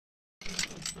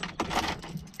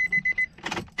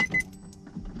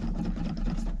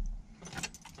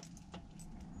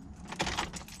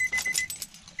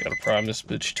prime this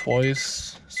bitch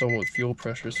twice. Someone with fuel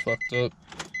pressure is fucked up.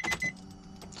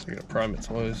 So you're gonna prime it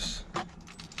twice.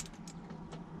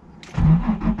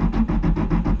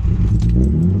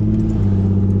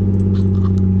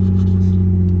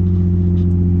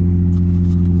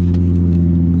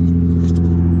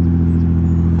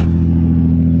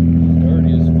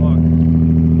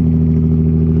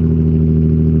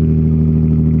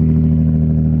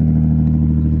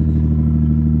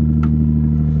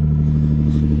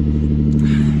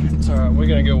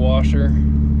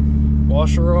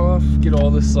 Wash her off, get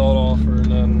all this salt off her, and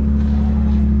then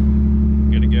I'm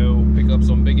gonna go pick up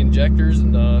some big injectors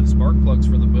and spark plugs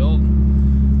for the build.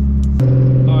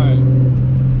 Alright,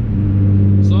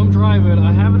 so I'm driving,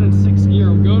 I have it in 6th gear,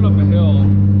 I'm going up a hill,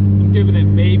 I'm giving it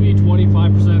maybe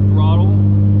 25% throttle,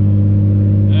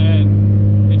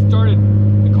 and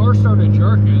the car started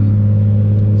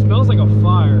jerking. It smells like a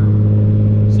fire,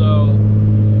 so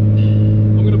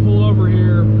I'm gonna pull over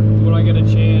here when I get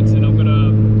a chance, and I'm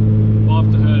gonna off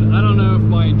the hood. I don't know if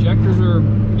my injectors are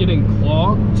getting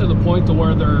clogged to the point to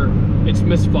where it's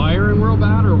misfiring real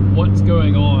bad or what's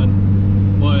going on,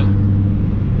 but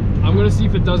I'm gonna see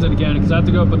if it does it again because I have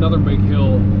to go up another big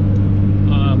hill.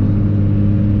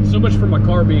 So much for my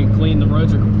car being clean. The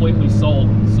roads are completely salt,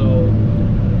 so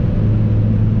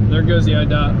there goes the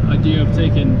idea of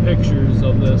taking pictures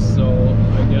of this, so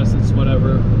I guess it's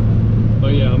whatever.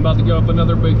 But yeah, I'm about to go up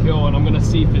another big hill and I'm gonna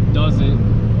see if it does it.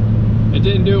 It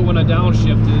didn't do it when I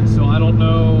downshifted, so I don't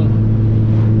know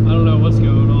what's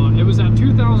going on. It was at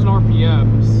 2,000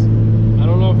 RPMs. I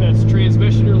don't know if that's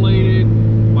transmission related,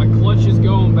 my clutch is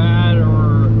going bad,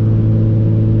 or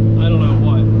I don't know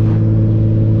what.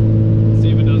 Let's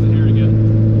see if it does it here again.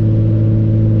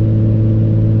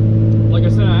 Like I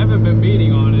said, I haven't been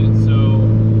beating on it, so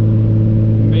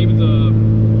maybe the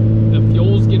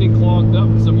fuel's getting clogged up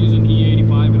because I'm using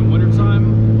E85 in the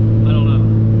wintertime. I don't know.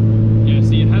 Yeah,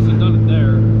 see, it hasn't done it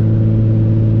there.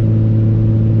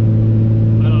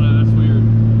 I don't know, that's weird.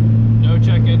 No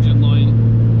check engine light.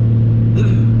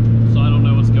 So I don't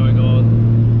know what's going on.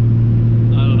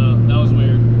 I don't know, that was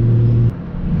weird.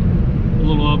 A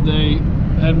little update,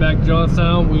 heading back to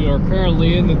Johnstown. We are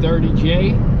currently in the Dirty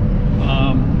J.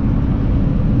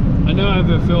 I know I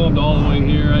haven't filmed all the way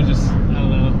here, I don't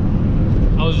know.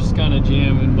 I was just kind of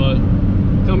jamming, but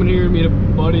coming here to meet a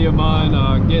buddy of mine,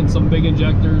 getting some big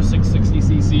injectors, 660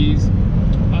 cc's.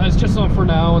 It's just on for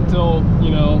now until, you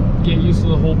know, get used to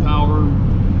the whole powerful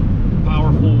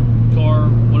car,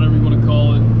 whatever you want to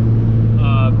call it.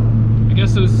 I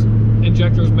guess those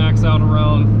injectors max out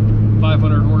around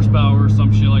 500 horsepower or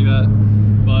some shit like that.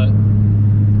 But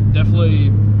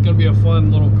definitely gonna be a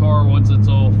fun little car once it's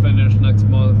all finished next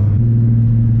month.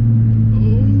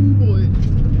 Oh boy.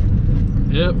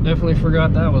 Yep, definitely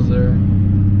forgot that was there.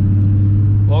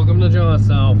 Welcome to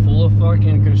Johnstown, full of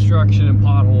fucking construction and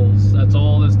potholes. That's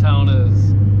all this town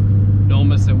is. Don't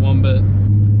miss it one bit.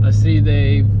 I see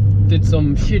they did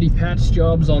some shitty patch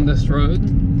jobs on this road.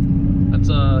 That's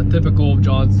typical of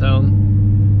Johnstown.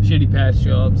 Shitty patch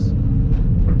jobs.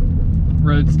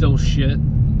 Road's still shit,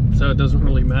 so it doesn't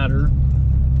really matter.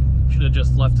 Should have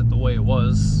just left it the way it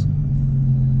was.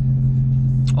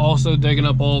 Also digging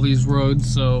up all these roads,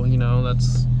 so you know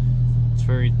it's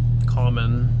very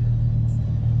common.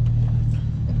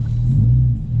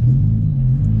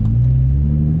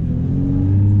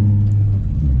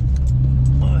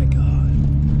 My God,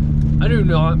 I do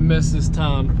not miss this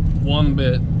town one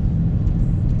bit.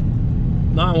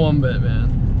 Not one bit, man.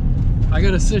 I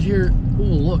gotta sit here. Oh,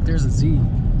 look, there's a Z.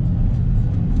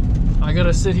 I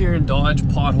gotta sit here and dodge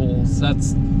potholes.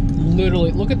 That's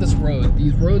literally, look at this road.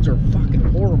 These roads are fucking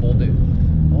horrible, dude.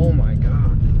 Oh my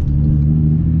God.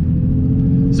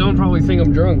 Someone probably think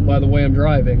I'm drunk by the way I'm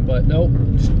driving, but nope.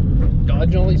 Just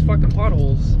dodging all these fucking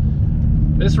potholes.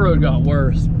 This road got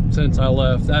worse since I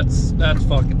left. That's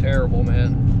fucking terrible,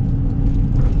 man.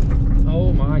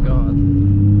 Oh my God.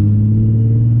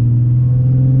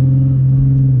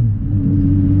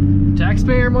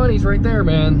 Taxpayer money's right there,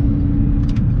 man.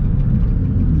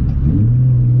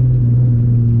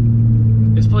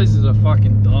 This place is a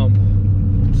fucking dump.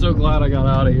 I'm so glad I got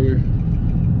out of here.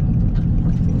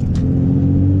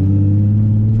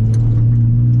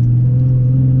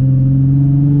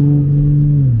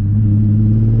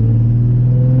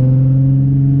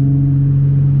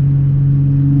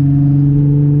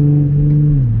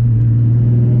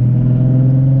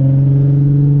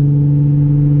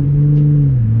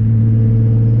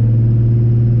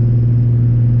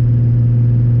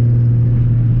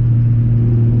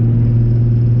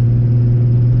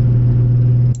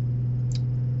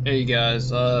 Hey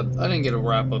guys, I didn't get to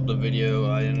wrap up the video.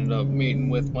 I ended up meeting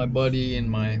with my buddy and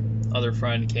my other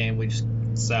friend came. We just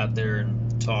sat there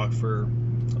and talked for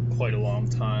quite a long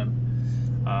time.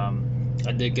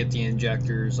 I did get the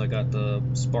injectors. I got the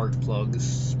spark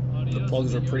plugs. The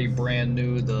plugs are pretty brand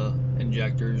new. The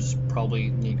injectors probably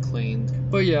need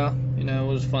cleaned. But yeah, you know,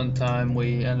 it was a fun time.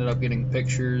 We ended up getting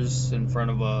pictures in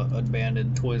front of a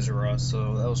abandoned Toys R Us,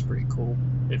 so that was pretty cool.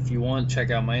 If you want,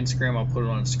 check out my Instagram. I'll put it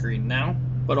on the screen now.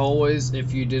 But always,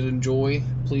 if you did enjoy,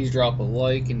 please drop a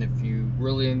like, and if you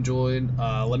really enjoyed,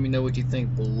 let me know what you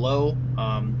think below.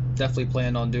 Definitely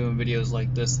plan on doing videos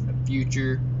like this in the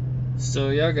future. So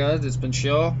yeah, guys, it's been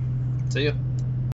Shaw. See ya.